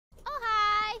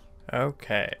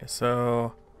Okay,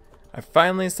 so I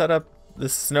finally set up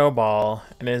this snowball,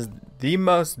 and it is the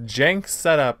most jank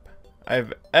setup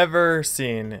I've ever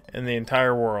seen in the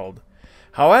entire world.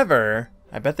 However,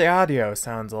 I bet the audio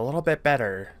sounds a little bit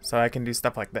better, so I can do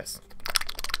stuff like this.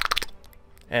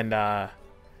 And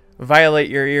violate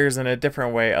your ears in a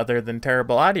different way other than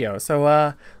terrible audio.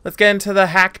 So let's get into the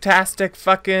hacktastic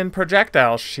fucking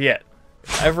projectile shit.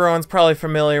 Everyone's probably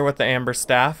familiar with the Amber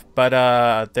Staff,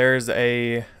 but there's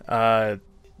a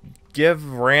give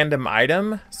random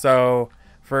item. So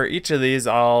for each of these,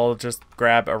 I'll just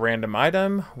grab a random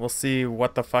item. We'll see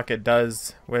what the fuck it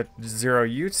does with 0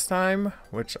 use time,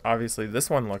 which obviously this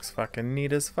one looks fucking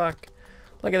neat as fuck.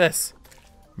 Look at this.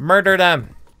 Murder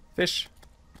them. Fish.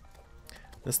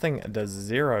 This thing does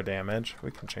 0 damage.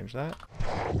 We can change that.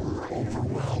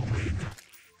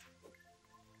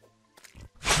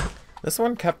 This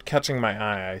one kept catching my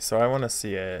eye, so I want to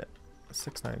see it.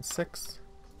 696.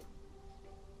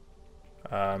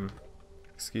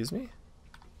 Excuse me?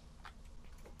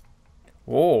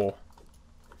 Whoa.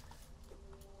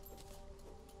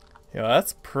 Yeah,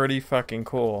 that's pretty fucking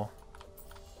cool.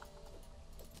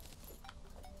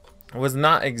 It was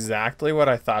not exactly what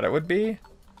I thought it would be,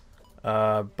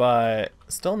 but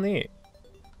still neat.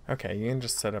 Okay, you can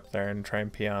just sit up there and try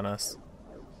and pee on us.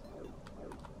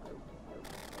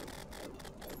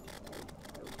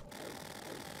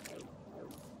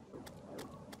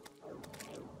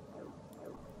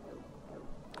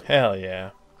 Hell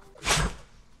yeah.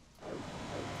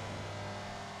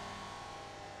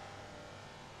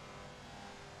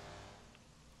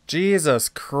 Jesus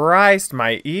Christ,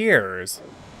 my ears.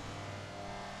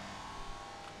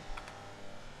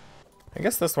 I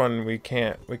guess this one we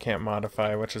can't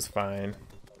modify, which is fine.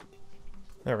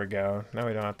 There we go. Now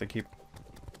we don't have to keep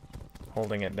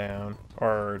holding it down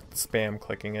or spam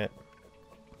clicking it.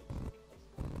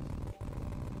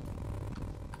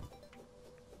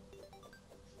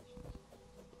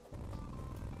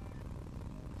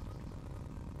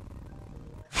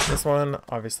 This one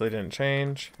obviously didn't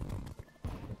change.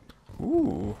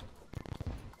 Ooh.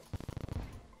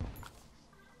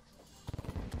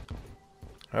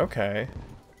 Okay.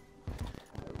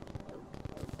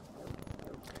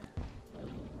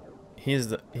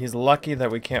 He's lucky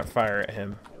that we can't fire at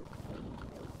him.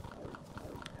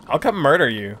 I'll come murder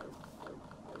you.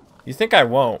 You think I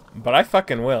won't, but I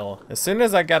fucking will. As soon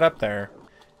as I get up there.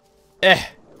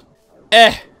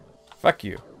 Fuck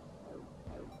you.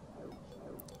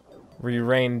 We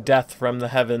rain death from the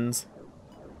heavens.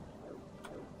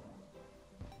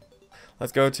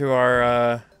 Let's go to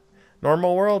our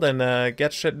normal world and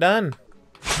get shit done.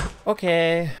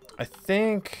 Okay, I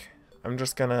think I'm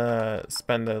just gonna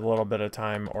spend a little bit of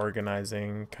time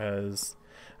organizing because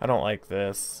I don't like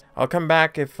this. I'll come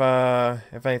back if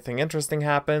anything interesting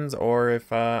happens or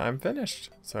if I'm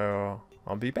finished. So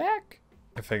I'll be back.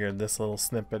 I figured this little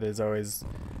snippet is always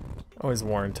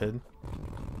warranted.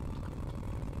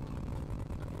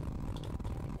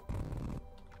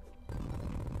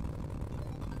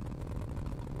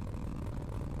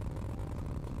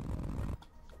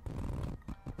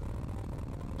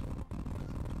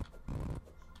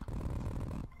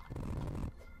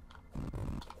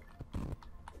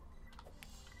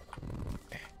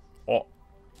 Oh,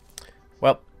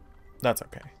 well, that's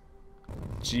okay.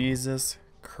 Jesus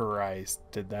Christ,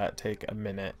 did that take a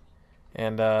minute.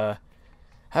 And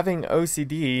having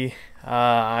OCD,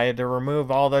 I had to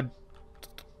remove all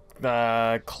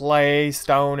the clay,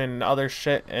 stone, and other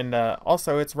shit. And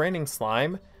also, it's raining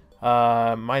slime.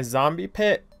 My zombie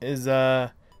pit is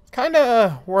kind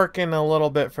of working a little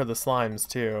bit for the slimes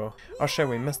too. Oh shit,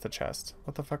 we missed the chest.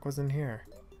 What the fuck was in here?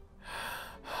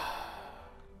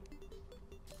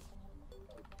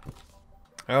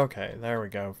 Okay, there we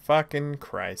go. Fucking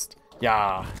Christ.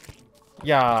 Yeah.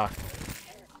 Yeah.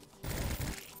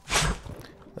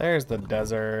 There's the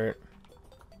desert.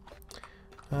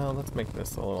 Let's make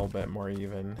this a little bit more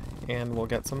even. And we'll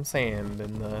get some sand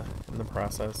in the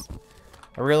process.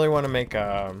 I really want to make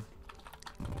I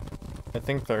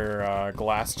think they're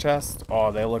glass chests.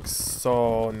 Oh, they look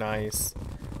so nice.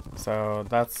 So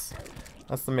that's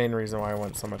the main reason why I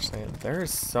want so much sand.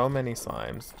 There's so many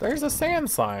slimes. There's a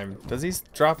sand slime. Does he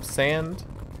drop sand?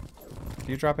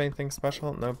 Do you drop anything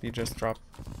special? Nope, you just drop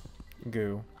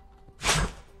goo.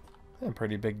 A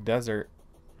pretty big desert.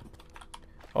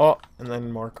 Oh, and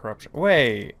then more corruption.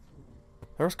 Wait!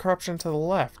 There was corruption to the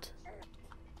left.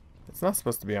 It's not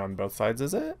supposed to be on both sides,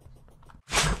 is it?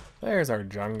 There's our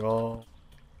jungle.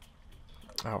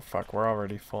 Oh fuck, we're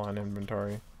already full on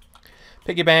inventory.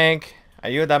 Piggy bank!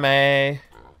 Ayúdame!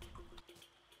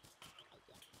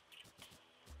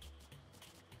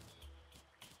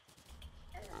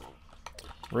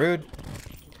 Rude.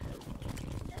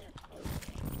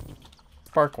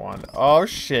 Spark wand. Oh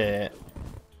shit.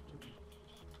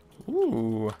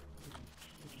 Ooh.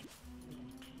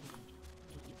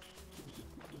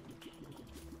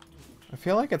 I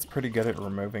feel like it's pretty good at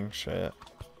removing shit.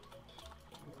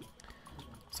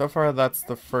 So far, that's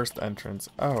the first entrance.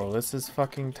 Oh, this is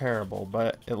fucking terrible,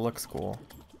 but it looks cool.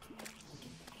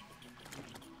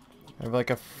 I have like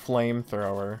a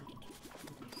flamethrower.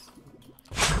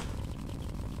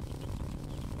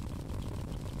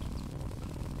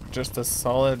 Just a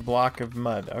solid block of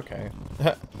mud. Okay.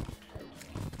 I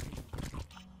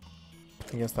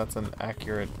guess that's an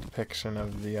accurate depiction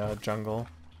of the jungle.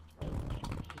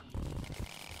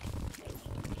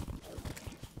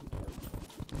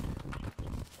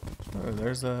 Oh,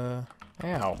 there's a...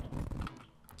 Ow.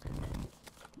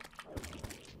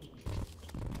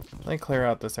 Let me clear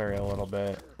out this area a little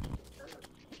bit.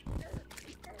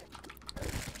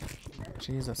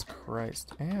 Jesus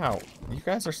Christ. Ow. You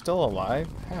guys are still alive?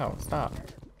 How? Stop.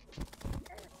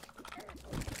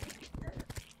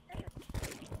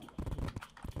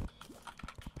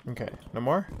 Okay, no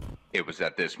more? It was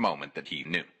at this moment that he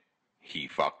knew. He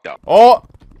fucked up. Oh!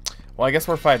 Well, I guess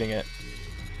we're fighting it.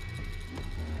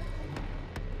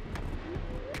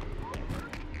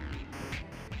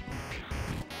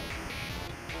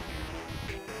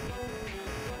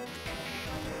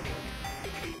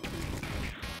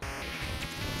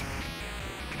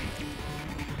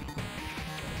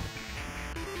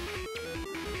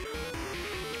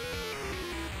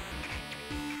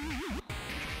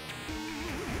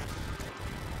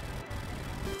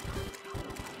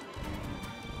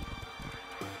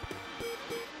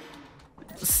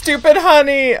 Stupid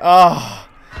honey! Oh,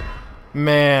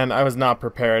 man, I was not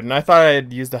prepared. And I thought I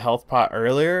had used a health pot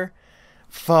earlier.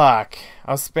 Fuck.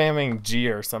 I was spamming G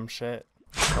or some shit.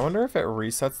 I wonder if it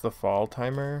resets the fall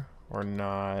timer or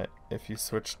not if you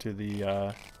switch to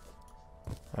the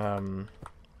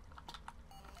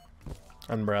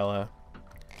umbrella.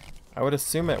 I would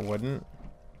assume it wouldn't.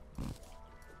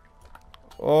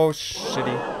 Oh,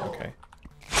 shitty. Okay.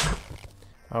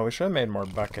 Oh, we should have made more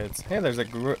buckets. Hey, there's a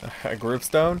groove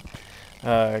stone.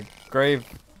 Grave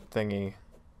thingy.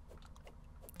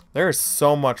 There is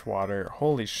so much water.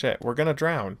 Holy shit, we're gonna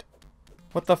drown.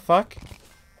 What the fuck?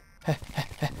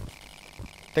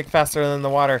 Think faster than the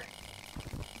water.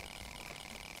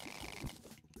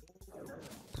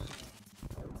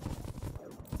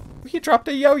 He dropped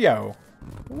a yo-yo.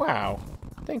 Wow.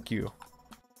 Thank you.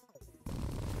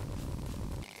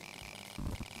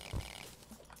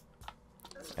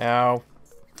 Ow.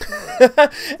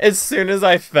 As soon as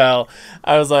I fell,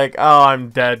 I was like, oh, I'm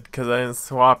dead because I didn't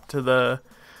swap to the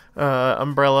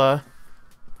umbrella.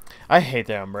 I hate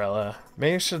the umbrella.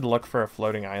 Maybe I should look for a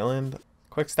floating island.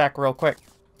 Quick stack real quick.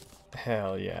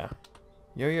 Hell yeah.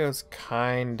 Yo-yo's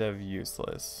kind of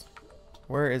useless.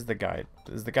 Where is the guide?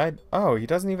 Is the guide... Oh, he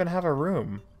doesn't even have a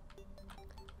room.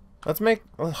 Let's make...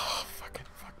 Oh,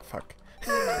 fuck.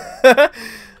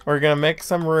 We're gonna make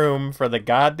some room for the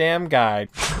goddamn guide.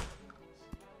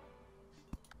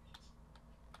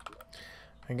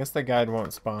 I guess the guide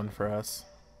won't spawn for us.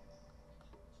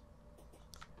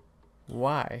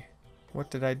 Why?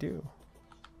 What did I do?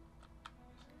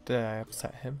 Did I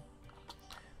upset him?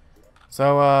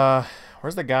 So,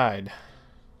 where's the guide?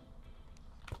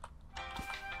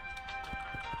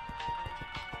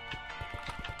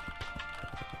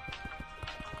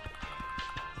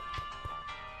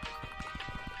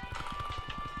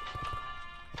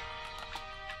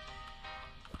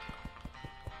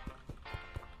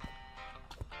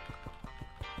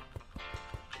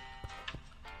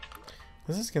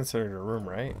 This is considered a room,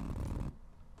 right?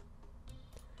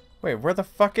 Wait, where the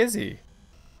fuck is he?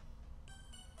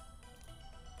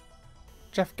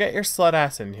 Jeff, get your slut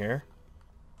ass in here.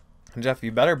 Jeff,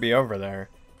 you better be over there.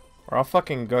 Or I'll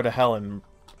fucking go to hell and...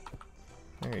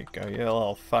 There you go, you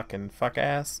little fucking fuck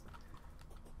ass.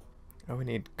 Oh, we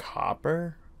need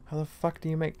copper? How the fuck do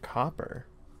you make copper?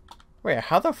 Wait,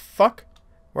 how the fuck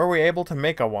were we able to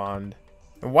make a wand?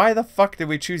 And why the fuck did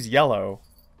we choose yellow?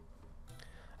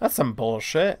 That's some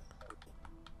bullshit.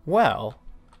 Well,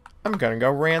 I'm gonna go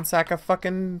ransack a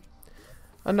fucking...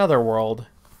 another world.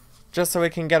 Just so we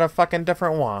can get a fucking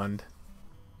different wand.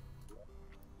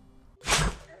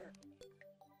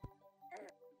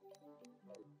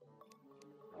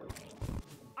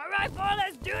 Alright, boy,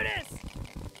 let's do this!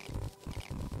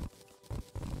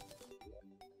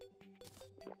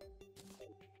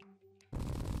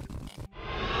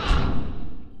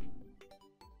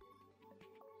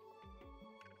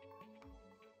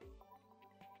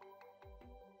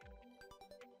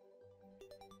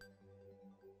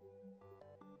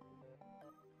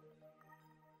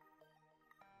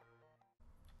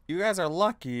 You guys are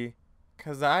lucky,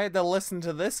 because I had to listen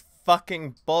to this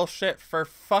fucking bullshit for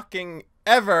fucking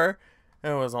ever.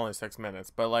 It was only 6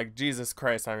 minutes, but like, Jesus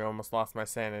Christ, I almost lost my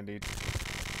sanity.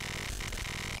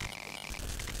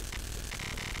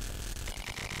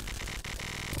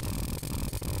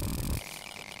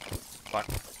 Fuck.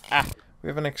 Ah! We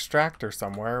have an extractor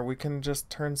somewhere. We can just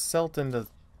turn silt into,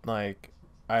 like,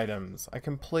 items. I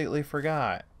completely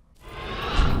forgot.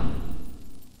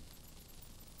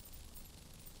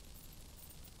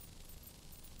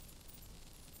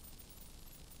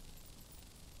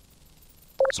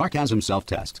 Sarcasm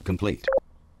self-test complete.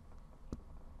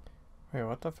 Wait,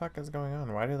 what the fuck is going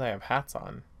on? Why do they have hats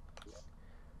on?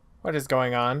 What is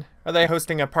going on? Are they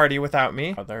hosting a party without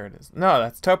me? Oh, there it is. No,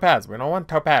 that's Topaz. We don't want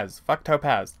Topaz. Fuck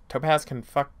Topaz. Topaz can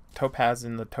fuck Topaz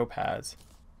in the Topaz.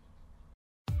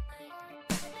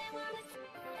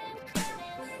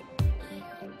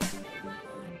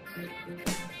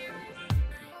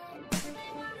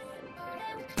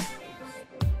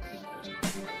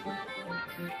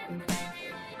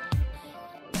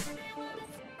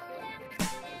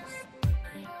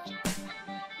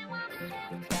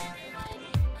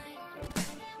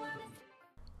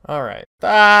 Alright.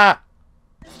 Ah!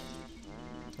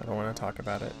 I don't want to talk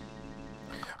about it.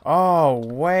 Oh,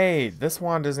 wait. This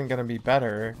wand isn't going to be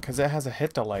better, because it has a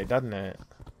hit delay, doesn't it?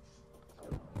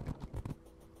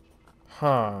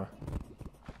 Huh.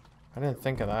 I didn't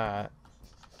think of that.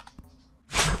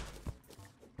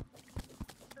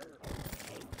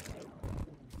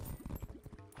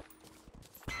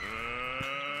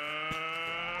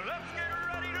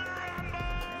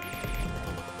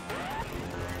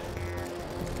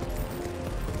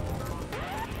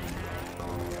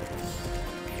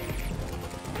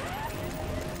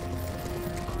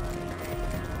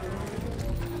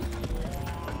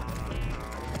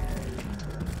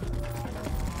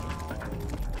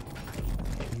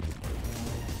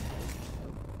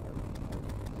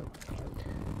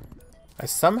 I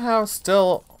somehow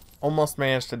still almost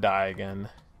managed to die again.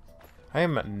 I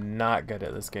am not good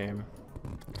at this game.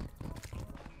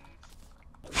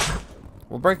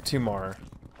 We'll break 2 more.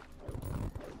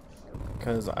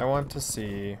 Because I want to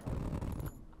see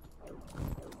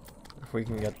if we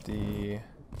can get the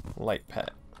light pet.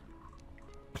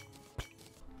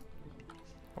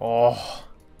 Oh!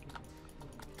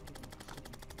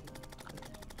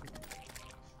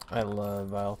 I love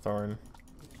Vilethorn.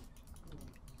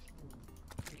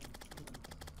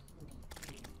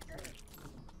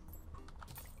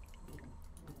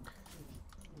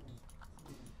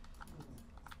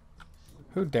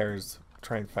 Who dares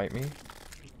try and fight me?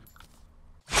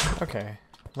 Okay,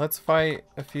 let's fight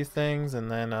a few things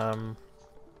and then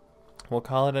we'll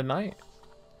call it a night.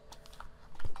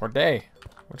 Or day,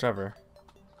 whichever.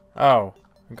 Oh,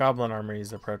 Goblin Armory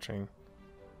is approaching.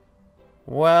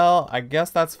 Well, I guess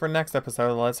that's for next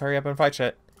episode. Let's hurry up and fight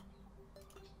shit.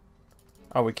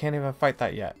 Oh, we can't even fight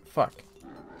that yet. Fuck.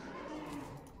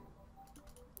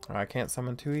 Oh, I can't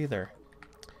summon 2 either.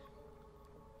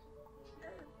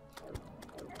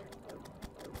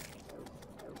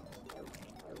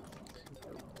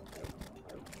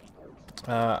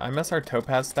 I miss our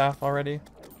Topaz staff already.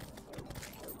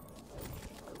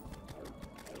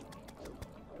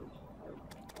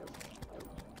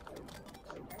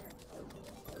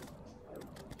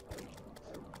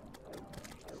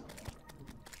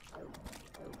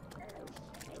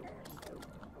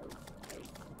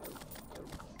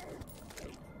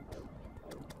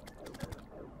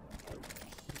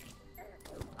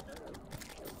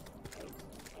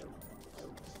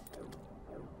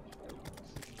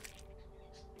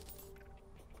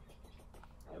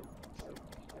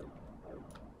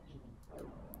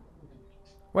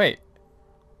 Wait.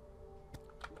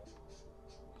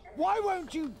 Why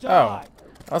won't you die? Oh.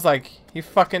 I was like, he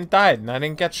fucking died and I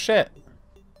didn't get shit.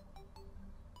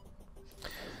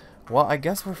 Well, I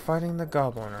guess we're fighting the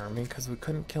Goblin Army because we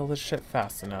couldn't kill this shit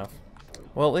fast enough.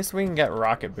 Well, at least we can get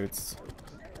rocket boots.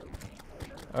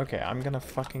 Okay, I'm gonna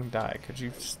fucking die. Could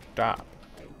you stop?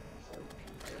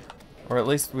 Or at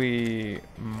least we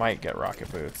might get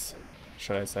rocket boots,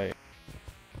 should I say.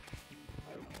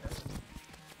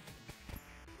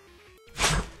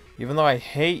 Even though I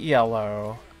hate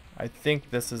yellow, I think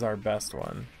this is our best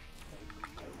one.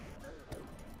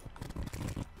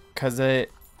 Because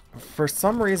it, for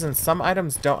some reason, some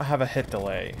items don't have a hit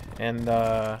delay. And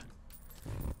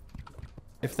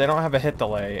if they don't have a hit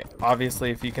delay,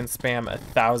 obviously if you can spam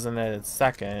 1,000 a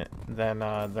second, then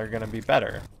they're going to be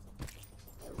better.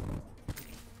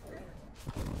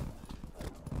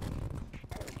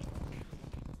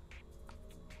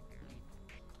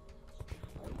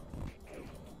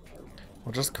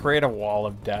 We'll just create a wall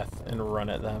of death and run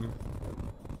at them.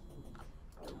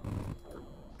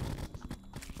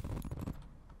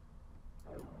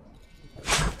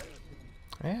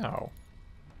 Ow.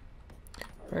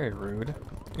 Very rude.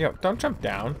 Yo, don't jump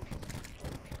down.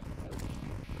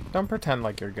 Don't pretend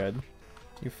like you're good.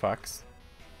 You fucks.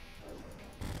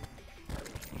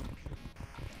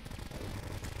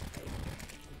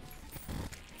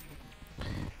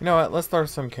 You know what? Let's throw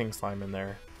some king slime in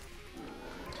there.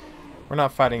 We're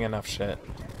not fighting enough shit.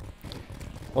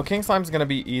 Well, king slime's gonna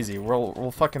be easy.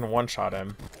 We'll fucking one-shot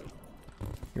him.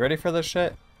 You ready for this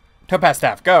shit? Topaz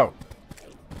staff, go!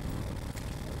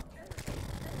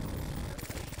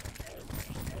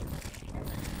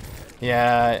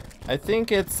 Yeah, I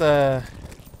think it's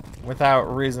without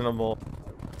reasonable.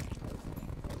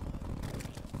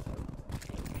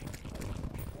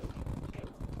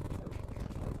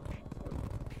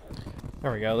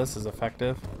 There we go, this is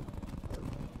effective.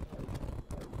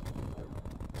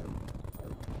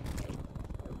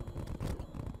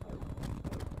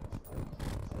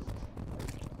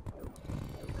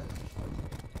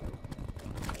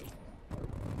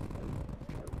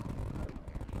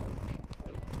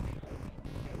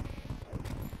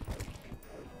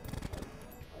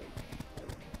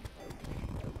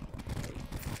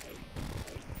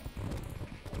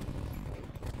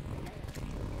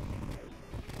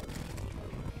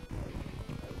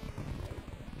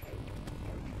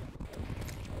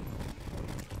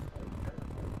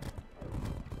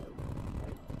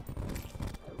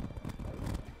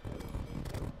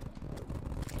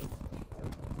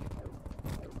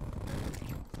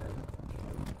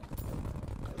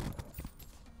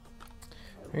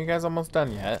 Are you guys almost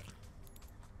done yet?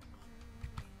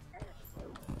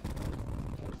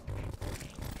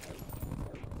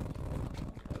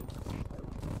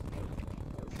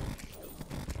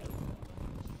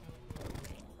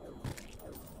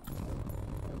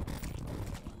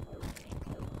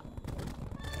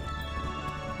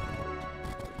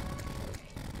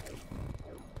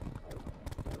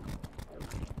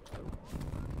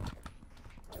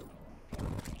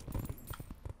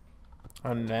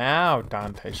 Oh, now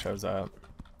Dante shows up.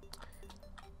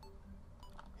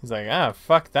 He's like, ah,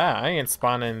 fuck that. I ain't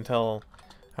spawning until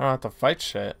I don't have to fight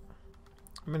shit.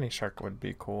 Mini shark would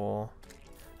be cool.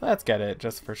 Let's get it,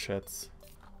 just for shits.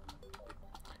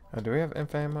 Oh, do we have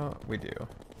infinite ammo? We do.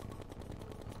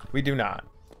 We do not.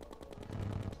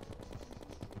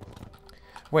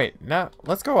 Wait, now,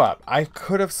 let's go up. I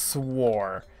could have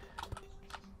swore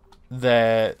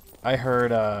that I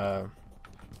heard a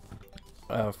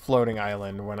floating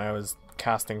island when I was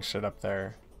casting shit up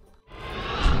there.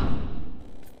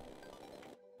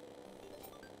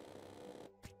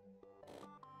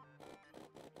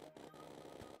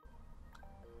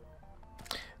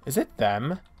 Is it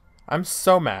them? I'm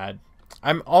so mad.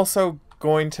 I'm also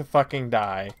going to fucking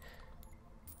die.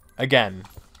 Again.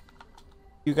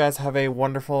 You guys have a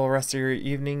wonderful rest of your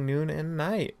evening, noon, and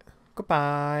night.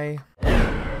 Goodbye.